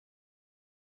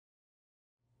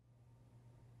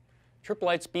TRIPP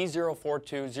LITE's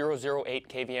B042-008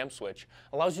 KVM switch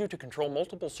allows you to control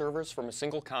multiple servers from a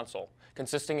single console,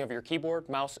 consisting of your keyboard,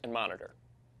 mouse, and monitor.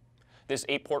 This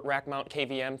 8-port rack-mount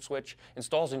KVM switch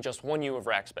installs in just 1 U of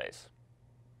rack space.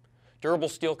 Durable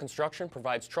steel construction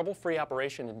provides trouble-free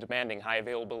operation in demanding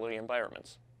high-availability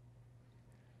environments.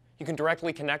 You can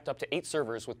directly connect up to 8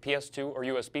 servers with PS2 or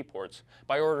USB ports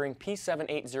by ordering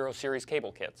P780 series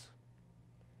cable kits.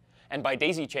 And by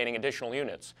daisy-chaining additional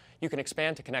units, you can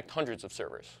expand to connect hundreds of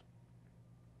servers.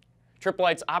 TRIPP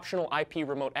LITE's optional IP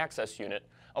remote access unit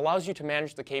allows you to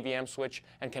manage the KVM switch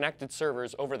and connected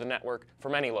servers over the network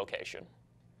from any location.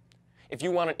 If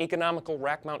you want an economical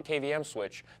rack-mount KVM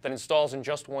switch that installs in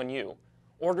just 1 U,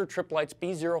 order TRIPP LITE's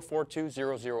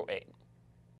B042-008.